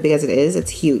already kind of big as it is.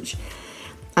 It's huge.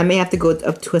 I may have to go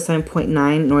up to a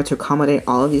 7.9 in order to accommodate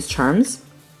all of these charms.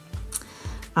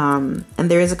 And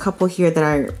there is a couple here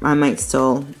that I might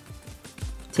still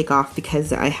take off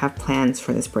because I have plans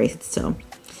for this bracelet still.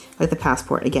 Like the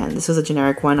passport. Again, this was a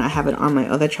generic one. I have it on my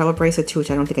other travel bracelet too, which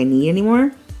I don't think I need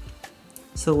anymore.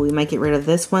 So we might get rid of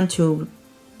this one to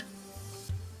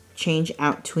change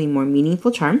out to a more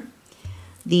meaningful charm.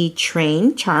 The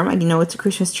train charm. I know it's a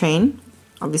Christmas train.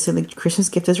 Obviously the Christmas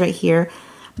gift is right here.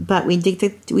 But we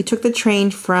took the train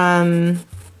from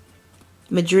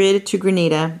Madrid to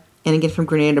Grenada, and again from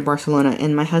Grenada to Barcelona.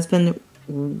 And my husband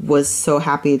was so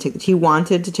happy to take it. He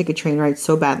wanted to take a train ride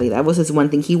so badly. That was his one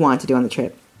thing he wanted to do on the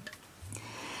trip.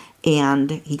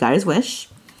 And he got his wish.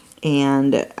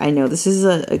 And I know this is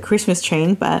a Christmas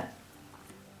train, but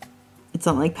it's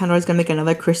not like Pandora's gonna make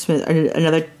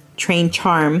another train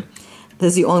charm. This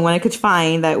is the only one I could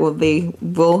find that they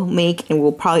will make and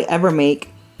will probably ever make.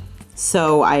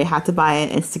 So I had to buy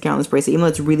it and stick it on this bracelet, even though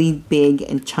it's really big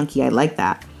and chunky. I like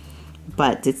that.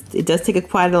 But it does take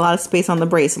quite a lot of space on the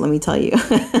bracelet, let me tell you.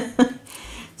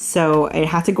 So it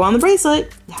had to go on the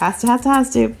bracelet. It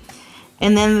has to.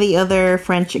 And then the other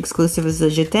French exclusive is the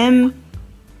Je t'aime,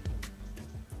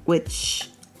 which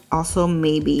also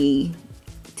may be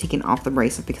taken off the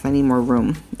bracelet because I need more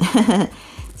room.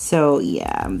 So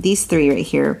yeah, these 3 right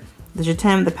here, the Je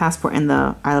t'aime, the passport, and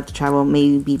the I love to travel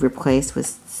may be replaced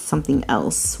with something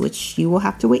else, which you will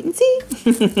have to wait and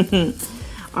see.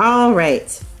 All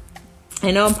right. I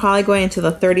know I'm probably going into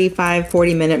the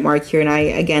 35-40 minute mark here, and I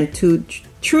again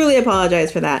truly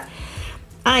apologize for that.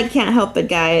 I can't help it,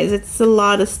 guys. It's a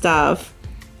lot of stuff,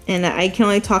 and I can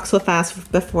only talk so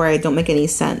fast before I don't make any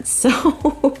sense. So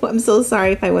I'm so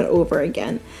sorry if I went over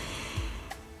again.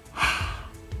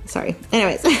 Sorry.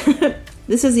 Anyways,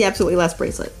 this is the absolutely last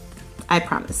bracelet. I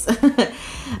promise.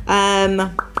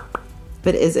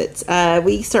 But is it?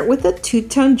 We start with a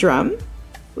 2-tone drum,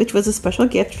 which was a special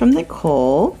gift from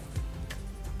Nicole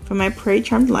from my Prairie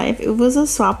Charmed Life. It was a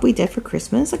swap we did for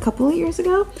Christmas a couple of years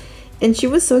ago, and she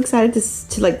was so excited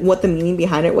to like what the meaning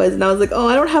behind it was, and I was like, oh,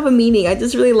 I don't have a meaning. I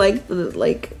just really like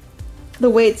the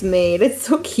way it's made. It's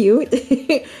so cute.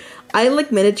 I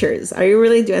like miniatures. I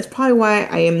really do. That's probably why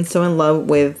I am so in love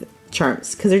with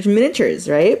charms, because there's miniatures,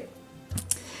 right?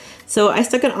 So I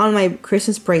stuck it on my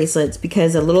Christmas bracelets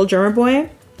because a little drummer boy,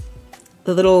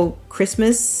 the little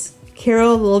Christmas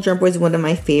Carol, the little drummer boy is one of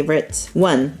my favorites.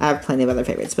 I have plenty of other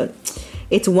favorites, but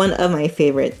it's one of my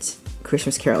favorite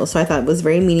Christmas carols. So I thought it was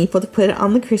very meaningful to put it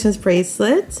on the Christmas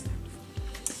bracelet.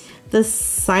 The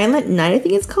Silent Night, I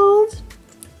think it's called.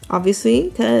 Obviously,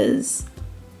 because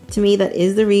to me that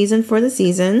is the reason for the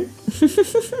season.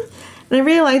 And I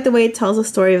really like the way it tells the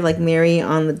story of like Mary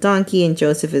on the donkey and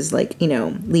Joseph is like, you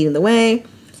know, leading the way.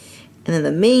 And then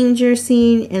the manger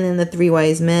scene, and then the 3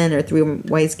 wise men or 3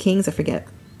 wise kings, I forget,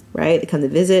 right? They come to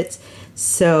visit.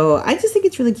 So I just think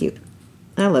it's really cute.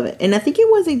 I love it. And I think it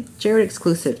was a Jared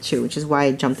exclusive too, which is why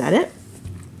I jumped at it.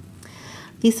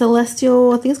 The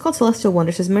Celestial, I think it's called Celestial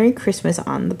Wonder, says Merry Christmas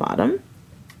on the bottom.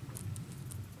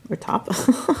 Or top.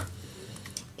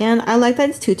 And I like that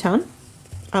it's 2-tone.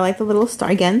 I like the little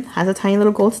star, again, has a tiny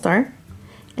little gold star.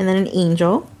 And then an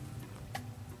angel.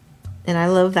 And I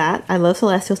love that. I love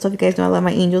celestial stuff. You guys know I love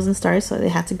my angels and stars, so they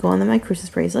had to go on my Christmas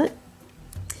bracelet.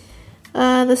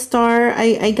 The star,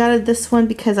 I got this one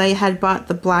because I had bought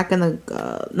the black and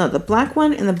the black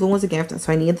one and the blue one's a gift,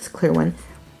 so I needed this clear one.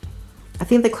 I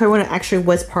think the clear one actually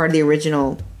was part of the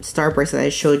original star bracelet I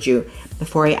showed you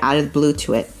before I added blue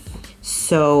to it.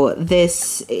 So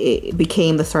this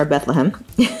became the Star of Bethlehem.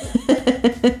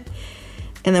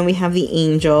 And then we have the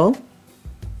angel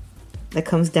that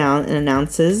comes down and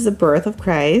announces the birth of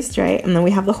Christ, right? And then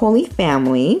we have the Holy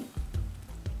Family.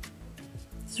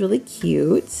 It's really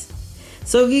cute.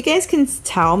 So if you guys can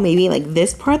tell, maybe like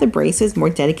this part of the bracelet is more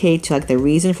dedicated to like the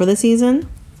reason for the season,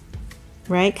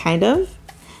 right? Kind of.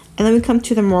 And then we come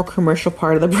to the more commercial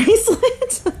part of the bracelet.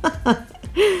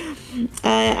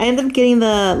 I ended up getting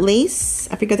the lace.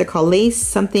 I forget what they're called. Lace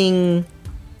something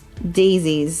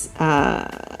daisies.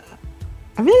 I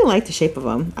really like the shape of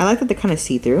them. I like that they're kind of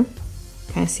see-through.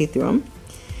 Kind of see through them.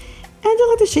 And I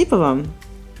like the shape of them.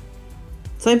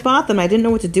 So I bought them. I didn't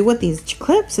know what to do with these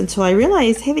clips until I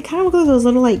realized, hey, they kind of look like those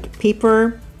little like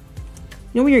paper.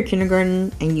 You know when you're in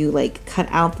kindergarten and you like cut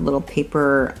out the little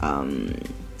paper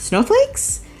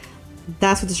snowflakes?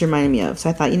 That's what this reminded me of. So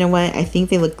I thought, you know what? I think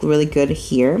they look really good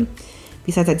here.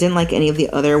 Besides, I didn't like any of the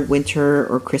other winter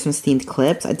or Christmas themed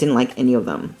clips. I didn't like any of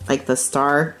them. Like the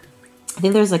star. I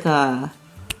think there's like a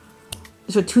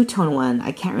two-tone one.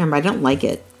 I can't remember. I don't like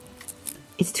it.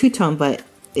 It's two-tone, but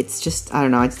it's just, I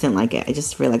don't know. I just didn't like it. I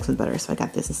just really like this one better, so I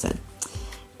got this instead.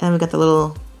 And we got the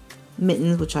little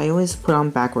mittens, which I always put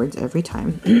on backwards every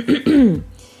time.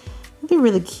 They're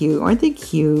really cute. Aren't they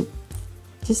cute?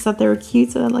 Just thought they were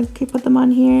cute, so I like to put them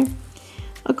on here.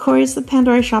 Of course, the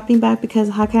Pandora shopping bag, because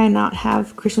how can I not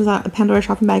have a Pandora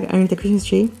shopping bag underneath the Christmas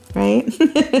tree, right?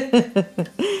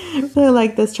 Really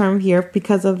like this charm here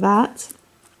because of that.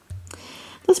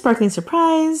 The sparkling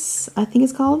surprise, I think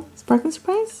it's called sparkling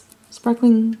surprise,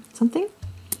 sparkling something.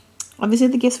 Obviously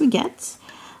the gifts we get,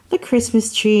 the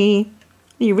Christmas tree,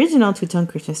 the original two-tone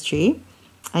Christmas tree.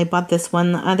 I bought this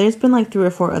one. There's been like 3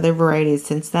 or 4 other varieties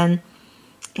since then,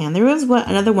 and there was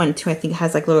another one too. I think it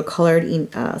has like little colored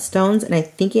stones, and I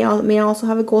think it may also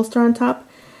have a gold star on top.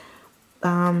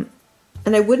 And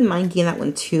I wouldn't mind getting that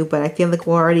one too, but I feel like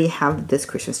we'll already have this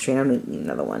Christmas tree. I don't need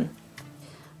another one.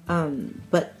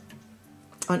 But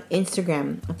on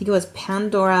Instagram, I think it was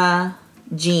Pandora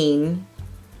Jean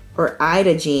or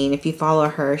Ida Jean. If you follow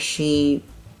her, she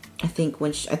doesn't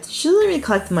really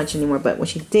collect much anymore, but when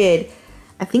she did,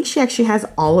 I think she actually has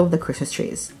all of the Christmas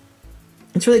trees.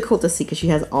 It's really cool to see because she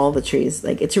has all the trees.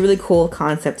 Like, it's a really cool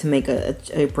concept to make a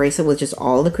bracelet with just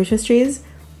all the Christmas trees.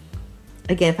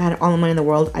 Again, if I had all the money in the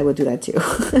world, I would do that too.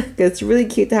 It's really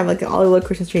cute to have like all the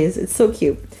Christmas trees. It's so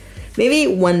cute.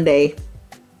 Maybe one day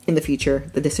in the future,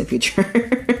 the distant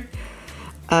future.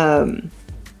 Oh,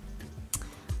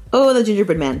 the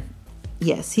gingerbread man.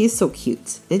 Yes, he's so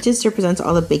cute. It just represents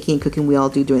all the baking and cooking we all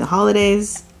do during the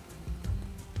holidays.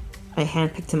 I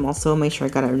handpicked him also. Make sure I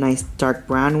got a nice dark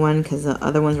brown one because the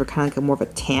other ones were kind of like more of a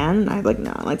tan. I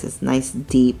like this nice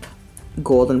deep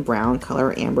golden brown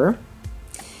color, amber.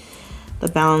 The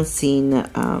balancing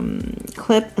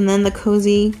clip, and then the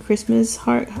cozy Christmas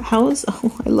house.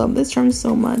 Oh, I love this charm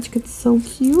so much. It's so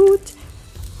cute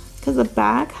because the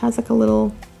back has like a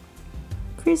little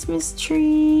Christmas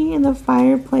tree and the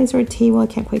fireplace or a table. I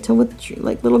can't quite tell what the tree,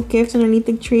 like little gifts underneath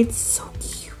the tree. It's so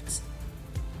cute.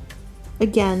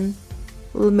 Again,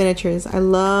 little miniatures. I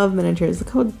love miniatures. Look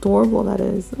how adorable that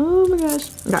is. Oh my gosh.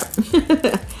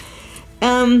 Okay.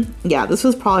 Yeah, this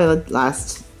was probably the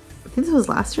last. I think this was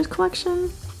last year's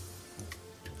collection.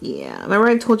 Yeah, remember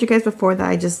I told you guys before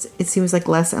that it seems like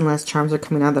less and less charms are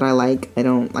coming out that I like. I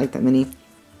don't like that many.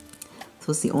 This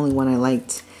was the only one I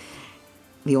liked.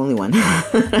 The only one.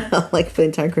 Like for the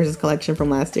entire Christmas collection from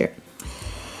last year.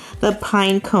 The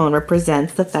pine cone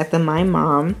represents the fact that my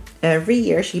mom, every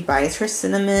year, she buys her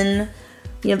cinnamon,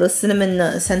 those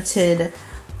cinnamon scented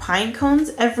pine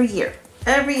cones every year.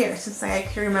 Every year since I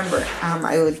can remember.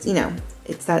 I would,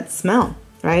 it's that smell.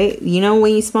 Right?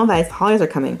 When you smell that, the holidays are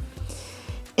coming.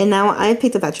 And now I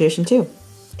picked up that tradition too.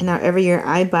 And now every year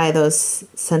I buy those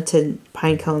scented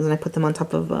pine cones and I put them on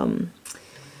top of,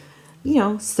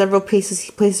 several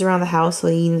places around the house so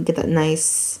you can get that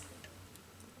nice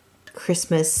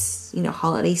Christmas,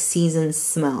 holiday season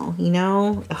smell,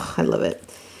 Oh, I love it.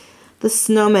 The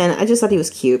snowman, I just thought he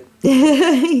was cute.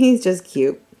 He's just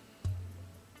cute.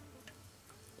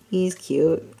 He's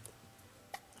cute.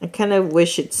 I kind of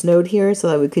wish it snowed here so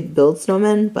that we could build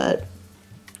snowmen, but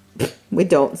we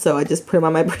don't, so I just put them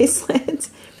on my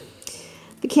bracelet.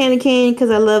 The candy cane,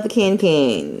 because I love the candy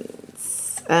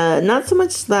canes. Not so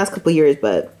much the last couple years,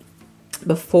 but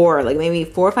before, like maybe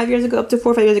 4 or 5 years ago, up to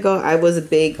 4 or 5 years ago, I was a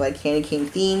big like candy cane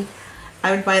fiend.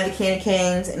 I would buy the candy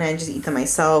canes and I just eat them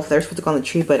myself. They're supposed to go on the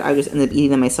tree, but I just ended up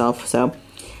eating them myself. So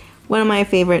one of my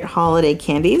favorite holiday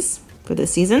candies for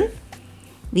this season,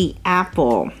 the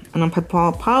apple. And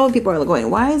probably people are going,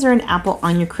 why is there an apple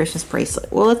on your Christmas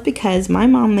bracelet? Well, it's because my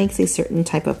mom makes a certain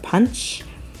type of punch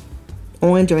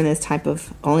only during this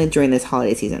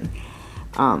holiday season.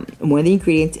 One of the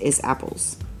ingredients is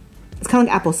apples. It's kind of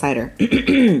like apple cider,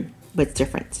 but it's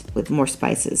different with more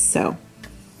spices. So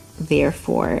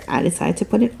therefore, I decided to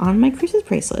put it on my Christmas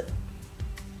bracelet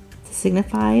to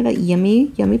signify that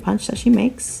yummy, yummy punch that she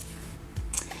makes.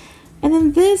 And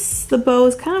then the bow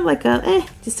is kind of like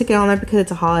just stick it on there because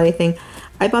it's a holiday thing.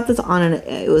 I bought this on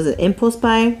it was an impulse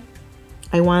buy.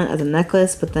 I want it as a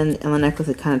necklace, but then on the necklace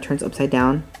it kind of turns upside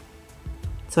down.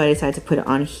 So I decided to put it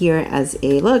on here as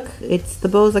a look. It's the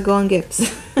bows that go on gifts.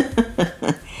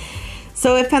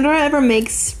 So if Pandora ever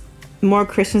makes more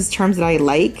Christmas charms that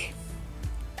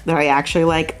I actually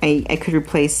like, I could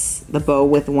replace the bow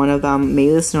with one of them,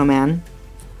 maybe the snowman,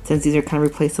 since these are kind of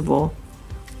replaceable.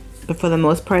 But for the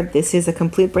most part, this is a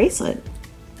complete bracelet,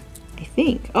 I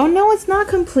think. Oh no, it's not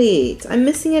complete. I'm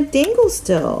missing a dangle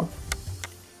still.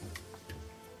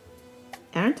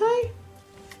 Aren't I?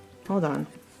 Hold on.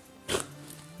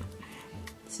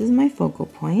 This is my focal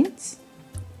point,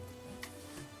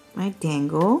 my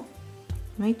dangle,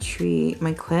 my tree,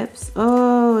 my clips.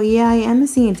 Oh yeah, I am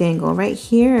missing a dangle right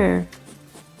here.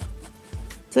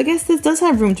 So I guess this does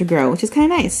have room to grow, which is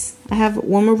kind of nice. I have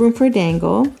one more room for a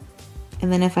dangle.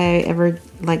 And then if I ever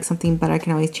like something better, I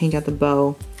can always change out the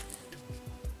bow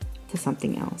to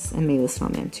something else. And maybe the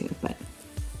snowman too, but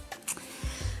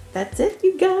that's it,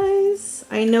 you guys.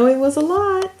 I know it was a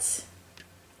lot.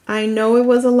 I know it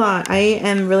was a lot. I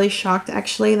am really shocked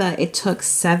actually that it took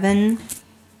 7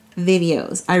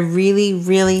 videos. I really,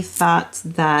 really thought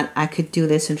that I could do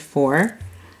this in 4.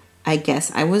 I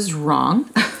guess I was wrong.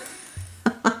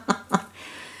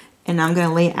 And I'm going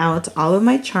to lay out all of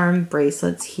my charm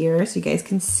bracelets here so you guys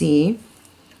can see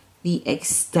the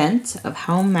extent of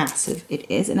how massive it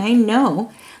is. And I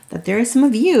know that there are some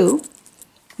of you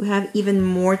who have even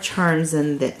more charms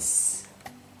than this.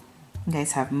 You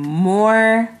guys have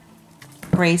more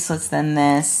bracelets than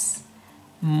this,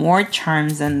 more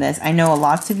charms than this. I know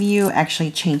lots of you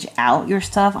actually change out your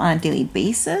stuff on a daily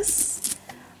basis.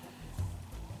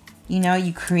 You know,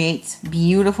 you create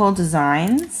beautiful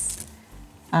designs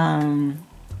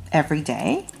every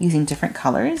day using different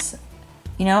colors,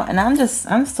 you know, and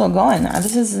I'm still going.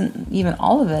 This isn't even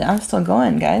all of it. I'm still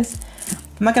going, guys.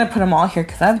 I'm not going to put them all here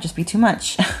because that would just be too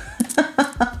much.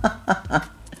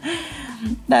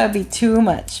 That would be too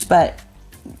much. But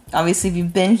obviously, if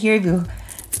you've been here, if you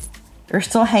are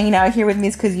still hanging out here with me,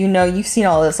 it's because you know you've seen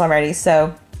all of this already.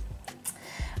 So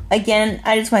again,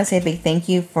 I just want to say a big thank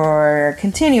you for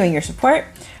continuing your support,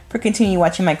 for continuing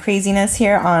watching my craziness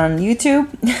here on YouTube.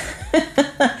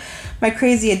 My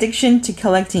crazy addiction to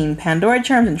collecting Pandora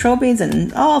charms and trophies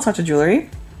and all sorts of jewelry.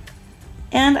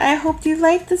 And I hope you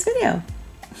liked this video.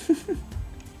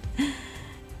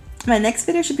 My next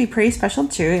video should be pretty special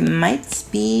too. It might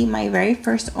be my very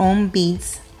first own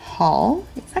beads haul.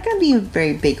 It's not going to be a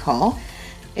very big haul.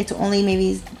 It's only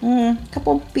maybe a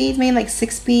couple beads, maybe like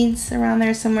 6 beads around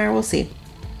there somewhere. We'll see.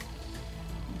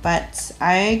 But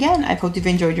I hope you've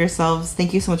enjoyed yourselves.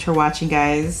 Thank you so much for watching,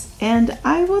 guys. And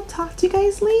I will talk to you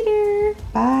guys later.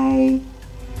 Bye.